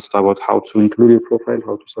discussed about how to include your profile,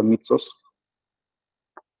 how to submit those?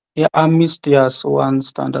 Yeah, I missed yes one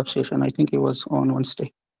stand-up session. I think it was on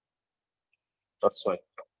Wednesday. That's right.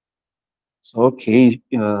 So okay,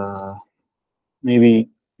 maybe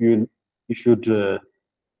you should you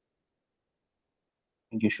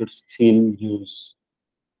should still use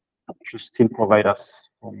you should still provide us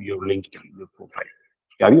from your LinkedIn your profile.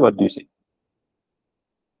 Gabi, what do you say?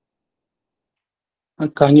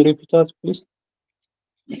 Can you repeat that, please?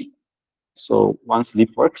 So once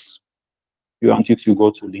Leap works, we want you to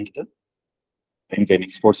go to LinkedIn and then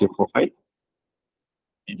export your profile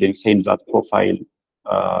and then send that profile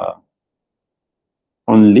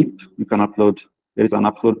on Leap. You can upload. There is an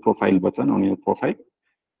upload profile button on your profile.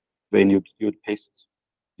 Then you'd paste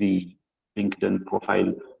the LinkedIn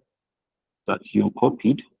profile that you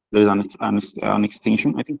copied. There is an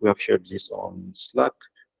extension. I think we have shared this on Slack.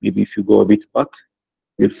 Maybe if you go a bit back,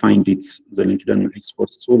 you'll find it's the LinkedIn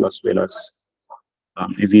export tool as well as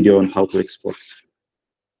a video on how to export.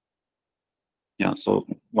 Yeah, so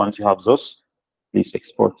once you have those, please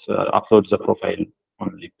export, upload the profile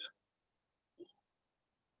on Leap.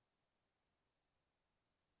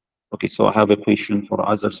 Okay, so I have a question for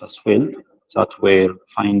others as well that were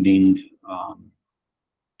finding a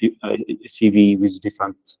CV with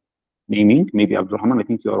different naming. Maybe Abdulrahman, I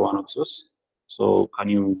think you are one of those. So can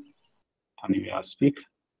you speak?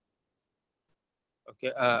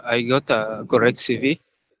 Okay, I got a correct CV,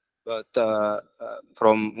 but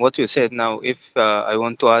from what you said now, if I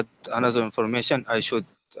want to add another information, I should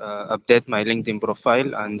update my LinkedIn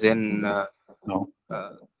profile and then no.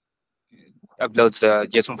 Upload the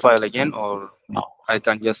JSON file again, or no, I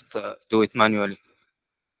can just do it manually.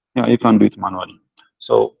 Yeah, you can do it manually.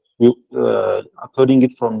 So uploading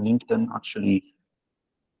it from LinkedIn actually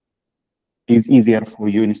is easier for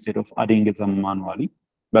you instead of adding them manually.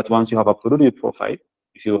 But once you have uploaded your profile,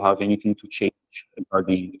 if you have anything to change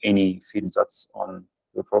regarding any field that's on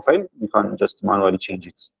your profile, you can just manually change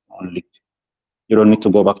it on LinkedIn. You don't need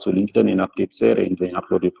to go back to LinkedIn and update there and then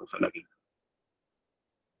upload your profile again.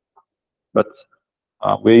 But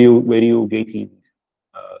were you getting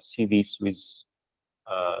CVs with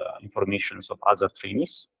informations of other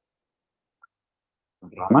trainees?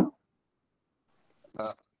 Rahman?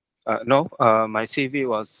 No, my CV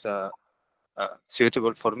was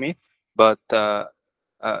suitable for me, but I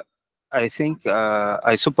think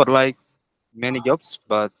I super like many jobs,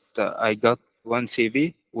 but I got one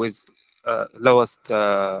CV with lowest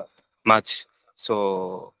match.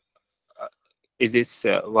 So is this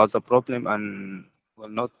was a problem and will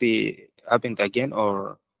not be happened again,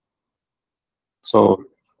 or? So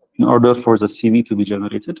in order for the CV to be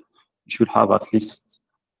generated, you should have at least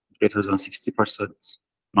greater than 60%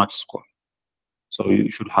 match score. So you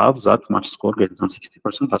should have that match score greater than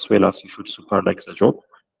 60%, as well as you should super like the job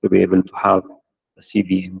to be able to have the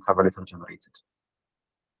CV and cover letter generated.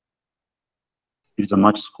 If the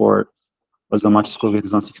match score was the match score greater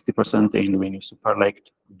than 60%, and when you super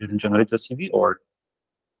liked, you didn't generate the CV, or?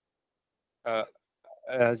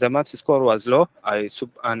 The match score was low. I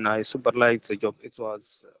super liked the job. It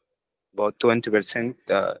was about 20%.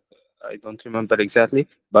 I don't remember exactly,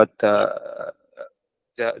 but the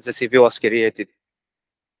CV was created.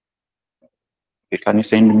 Okay, can you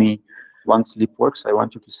send me, once Leap works, I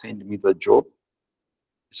want you to send me the job,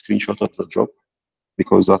 a screenshot of the job,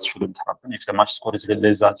 because that shouldn't happen. If the match score is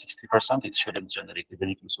less than 60%, it shouldn't generate even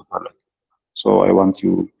if you super like. So I want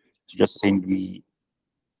you to just send me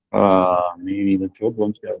maybe the job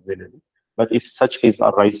once you are available. But if such case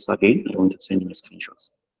arises again, I want you to send me screenshots.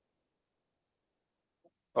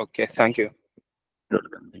 Okay, thank you. You're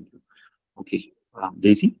welcome, thank you. Okay,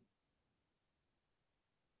 Daisy?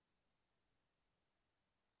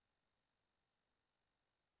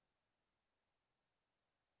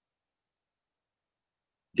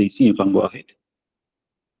 Daisy, you can go ahead.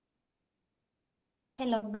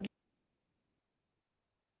 Hello.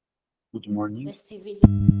 Good morning. The CV.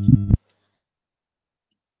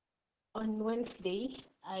 On Wednesday,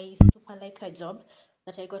 I super like a job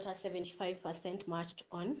that I got a 75% matched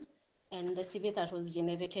on, and the CV that was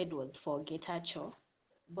generated was for Getacho,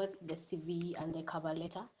 both the CV and the cover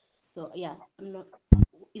letter. So yeah, I'm not.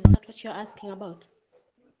 Is that what you're asking about?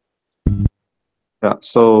 Yeah.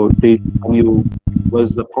 So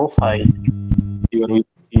was the profile you were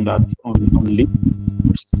looking at on LinkedIn?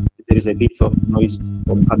 There is a bit of noise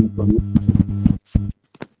coming from you.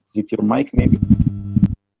 Is it your mic, maybe?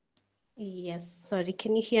 Yes. Sorry.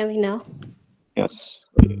 Can you hear me now? Yes.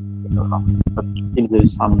 But still there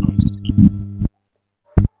is some noise.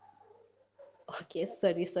 Okay.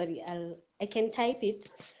 Sorry. I can type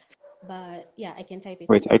it, but yeah, I can type it.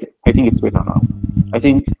 Wait, I think it's better now. I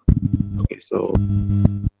think. Okay. So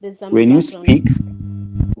when you speak,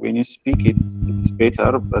 when you speak, it's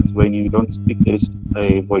better, but when you don't speak, there is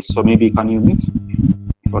a voice. So maybe can you mute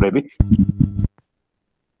for a bit?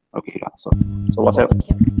 Okay, yeah. So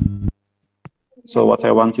what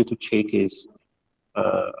I want you to check is,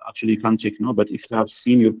 actually you can't check now, but if you have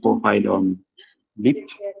seen your profile on Leap,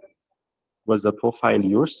 was the profile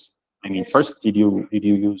yours? I mean, first, did you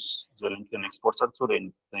use the LinkedIn exporter tool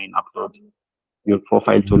and then upload your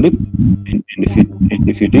profile to Leap? And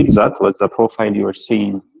if you did that, was the profile you were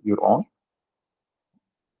seeing your own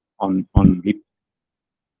on Leap?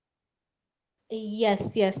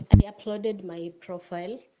 Yes, I uploaded my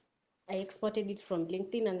profile. I exported it from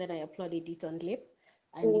LinkedIn and then I uploaded it on Leap,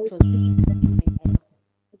 and it was registered in my bio.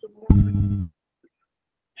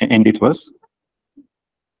 And it was?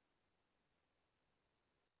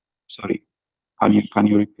 Sorry, can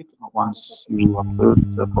you repeat once you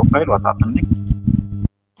upload the profile? What happened next?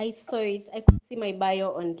 I saw it. I could see my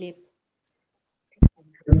bio on Leap.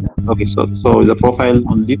 Okay, so the profile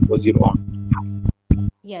on Leap was your own.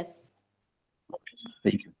 Yes. Okay,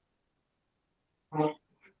 thank you.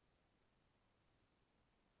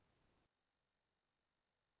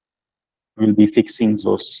 We'll be fixing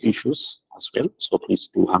those issues as well, so please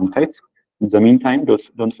do hang tight. In the meantime,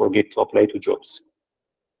 don't forget to apply to jobs.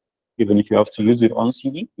 Even if you have to use your own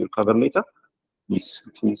CV, your cover letter, please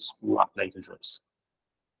do apply to jobs.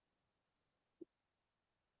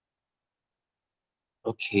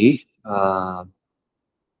 Okay,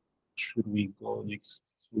 should we go next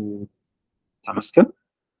to Damascus?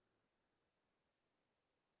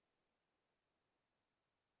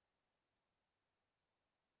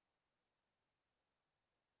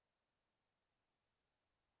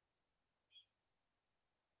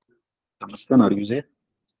 Damascus, are you there?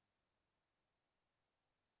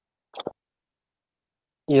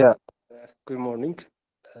 Yeah, good morning.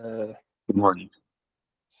 Good morning.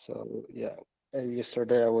 So yeah,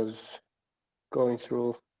 yesterday I was going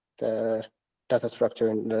through the data structure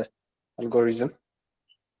and the algorithm.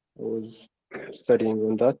 I was studying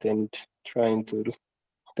on that and trying to do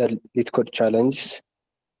the lead code challenge.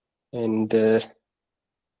 And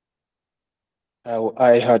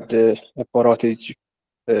I had a power outage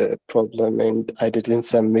problem and I didn't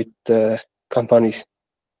submit the company's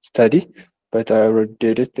study, but I already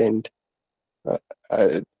did it, and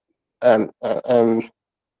I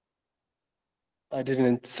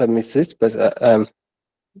didn't submit it, but I'm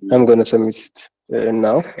gonna submit it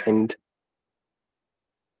now. And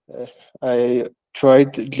I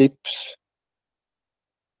tried Lips,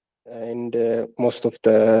 and most of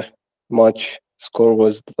the match score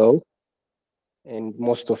was low, and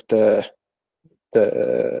most of the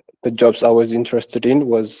jobs I was interested in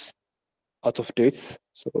was out of dates.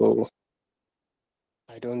 So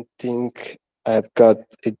I don't think I've got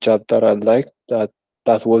a job that I liked that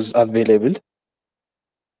was available.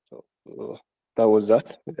 So that was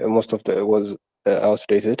that. Most of the was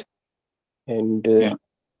outdated, and yeah,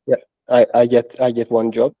 I get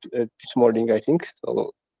one job this morning, I think.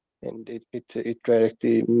 So, and it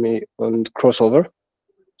directed me on Crossover.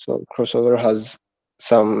 So Crossover has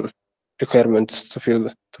some requirements to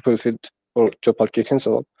fulfill for job application.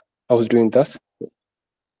 So I was doing that.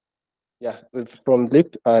 Yeah, from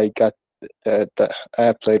Lip, I got I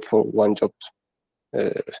applied for one job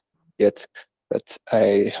yet, but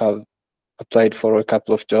I have applied for a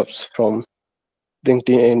couple of jobs from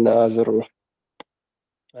LinkedIn and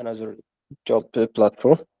another job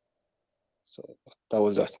platform. So that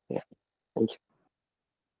was that. Yeah, thank you.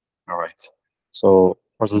 All right. So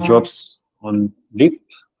for the jobs on Leap,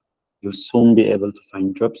 you'll soon be able to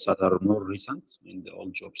find jobs that are more recent, and the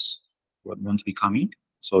old jobs won't be coming.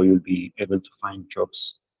 So you'll be able to find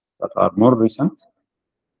jobs that are more recent.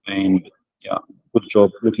 And yeah, good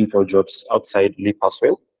job looking for jobs outside Leap as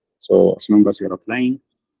well. So as long as you're applying,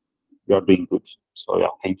 you are doing good. So yeah,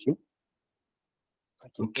 thank you.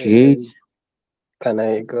 Okay. Can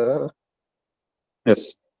I go?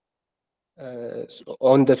 Yes. So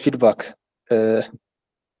on the feedback,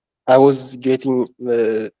 I was getting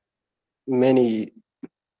many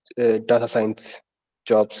data science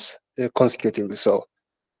jobs consecutively. So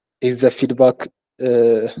is the feedback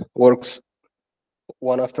works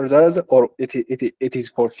one after the other, or it is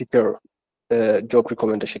for future job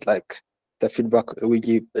recommendation? Like the feedback we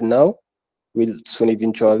give now will soon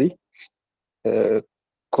eventually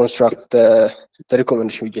construct the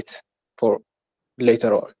recommendation we get for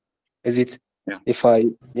later on. Is it if I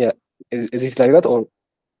is it like that, or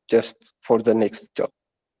just for the next job?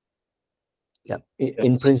 Yeah,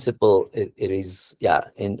 in principle, it is, yeah,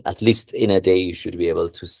 at least in a day you should be able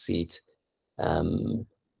to see it.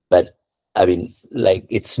 But I mean, like,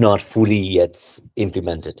 it's not fully yet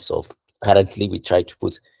implemented. So currently we try to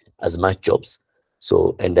put as much jobs.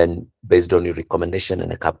 So, and then based on your recommendation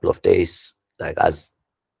in a couple of days, like as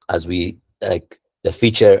we like, the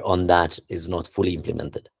feature on that is not fully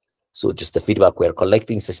implemented. So just the feedback we're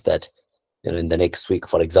collecting such that, you know, in the next week,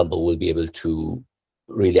 for example, we'll be able to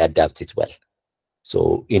really adapt it well.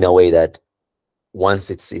 So in a way that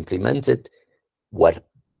once it's implemented, what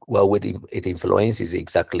would it influence is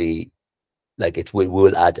exactly like we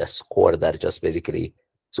will add a score that just basically,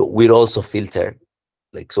 so we'll also filter,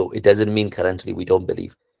 like, so it doesn't mean currently we don't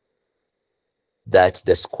believe that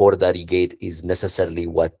the score that you get is necessarily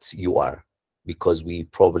what you are, because we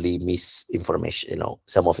probably miss information, you know,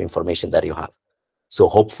 some of information that you have. So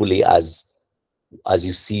hopefully as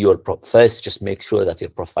you see your first, just make sure that your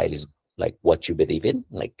profile is like what you believe in,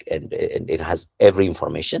 like, and it has every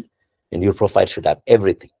information, and your profile should have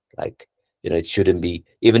everything. Like, you know, it shouldn't be,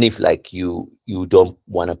 even if like you don't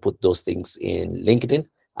want to put those things in LinkedIn,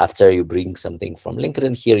 after you bring something from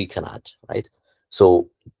LinkedIn here, you can add, right? So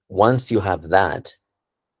once you have that,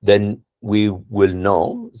 then we will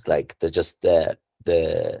know, it's like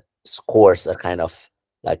the scores are kind of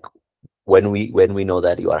like, when we know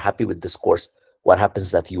that you are happy with the scores, what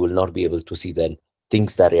happens that you will not be able to see then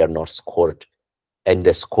things that are not scored, and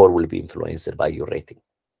the score will be influenced by your rating,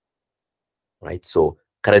 right? So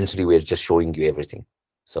currently we're just showing you everything.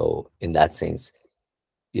 So in that sense,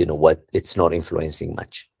 you know what, it's not influencing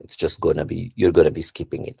much. It's just gonna be, you're gonna be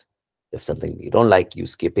skipping it. If something you don't like, you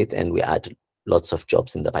skip it, and we add lots of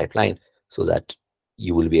jobs in the pipeline so that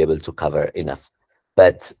you will be able to cover enough.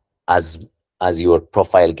 But as your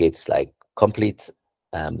profile gets like complete,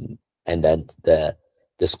 and then the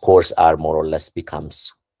scores are more or less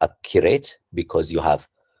becomes accurate because you have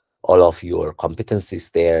all of your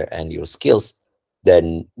competencies there and your skills,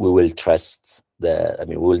 then we will trust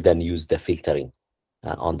we will then use the filtering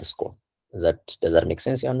on the score. Does that make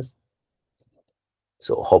sense, Johannes?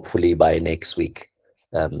 So hopefully by next week,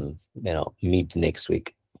 you know, mid next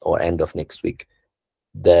week or end of next week,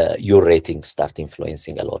 your ratings start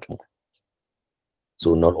influencing a lot more.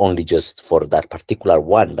 So not only just for that particular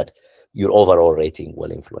one, but your overall rating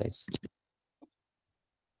will influence.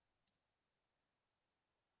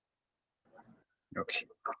 Okay.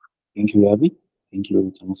 Thank you, Abby. Thank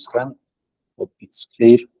you, Thomas Khan. Hope it's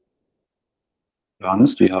clear.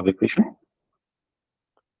 Johannes, do you have a question?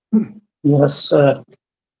 Yes.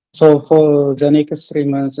 So for the next 3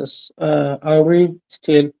 months, are we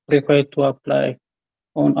still required to apply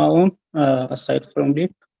on our own, aside from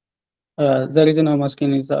LEAP? The reason I'm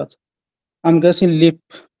asking is that I'm guessing LEAP,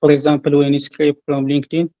 for example, when you scrape from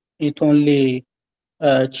LinkedIn, it only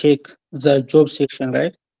check the job section,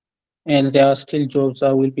 right? And there are still jobs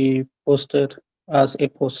that will be posted as a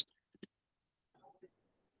post.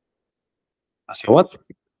 As a what?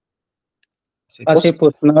 As a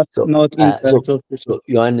post, not in the job section. So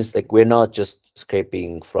Johannes, like, we're not just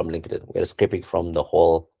scraping from LinkedIn, we're scraping from the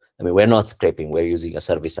whole. I mean, we're not scraping, we're using a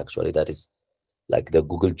service actually that is like the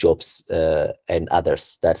Google Jobs and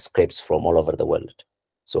others that scrapes from all over the world.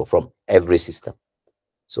 So from every system.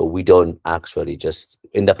 So we don't actually just,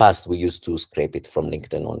 in the past, we used to scrape it from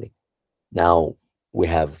LinkedIn only. Now we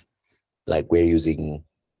have, like, we're using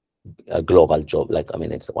a global job. Like, I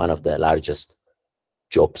mean, it's one of the largest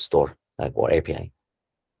job store, like, or API.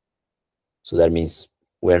 So that means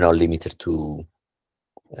we're not limited to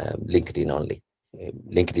LinkedIn only.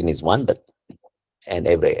 LinkedIn is one, but and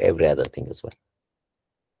every other thing as well.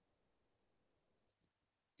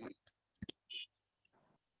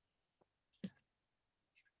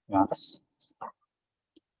 Yes.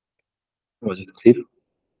 Was it clear?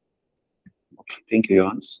 Okay, thank you,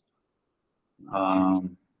 Johannes.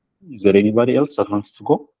 Is there anybody else that wants to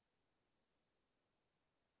go?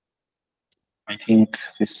 I think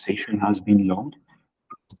this session has been long.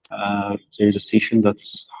 There's a session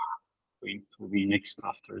that's going to be next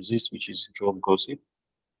after this, which is job gossip.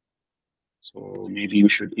 So maybe we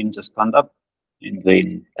should end the stand-up, and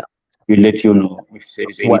then we'll let you know if there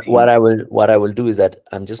is anything. What I will do is that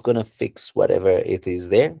I'm just gonna fix whatever it is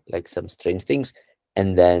there, like some strange things,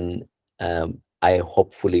 and then I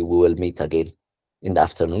hopefully we will meet again in the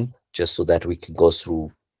afternoon, just so that we can go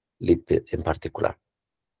through LEAP in particular.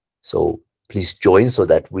 So please join so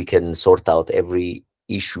that we can sort out every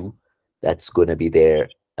issue that's gonna be there,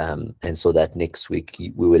 and so that next week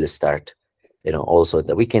we will start. You know, also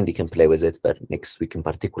the weekend you can play with it, but next week in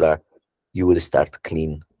particular, you will start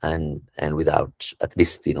clean and without, at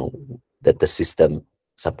least, you know, that the system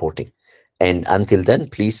supporting. And until then,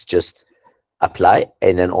 please just apply,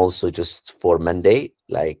 and then also just for Monday,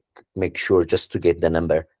 like, make sure just to get the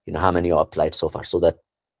number, you know, how many you applied so far, so that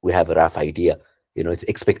we have a rough idea. You know, it's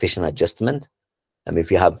expectation adjustment.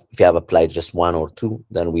 If you have applied just 1 or 2,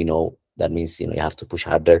 then we know that means you have to push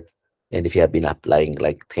harder. And if you have been applying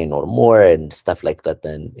like 10 or more and stuff like that,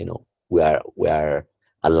 then we are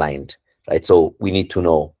aligned, right? So we need to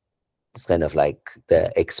know it's kind of like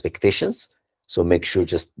the expectations. So make sure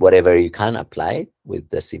just whatever you can apply with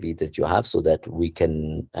the CV that you have, so that we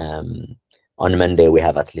can on Monday we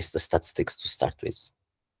have at least the statistics to start with.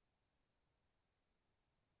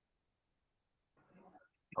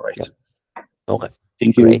 All right. Yep. Okay.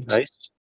 Thank you, Great. guys.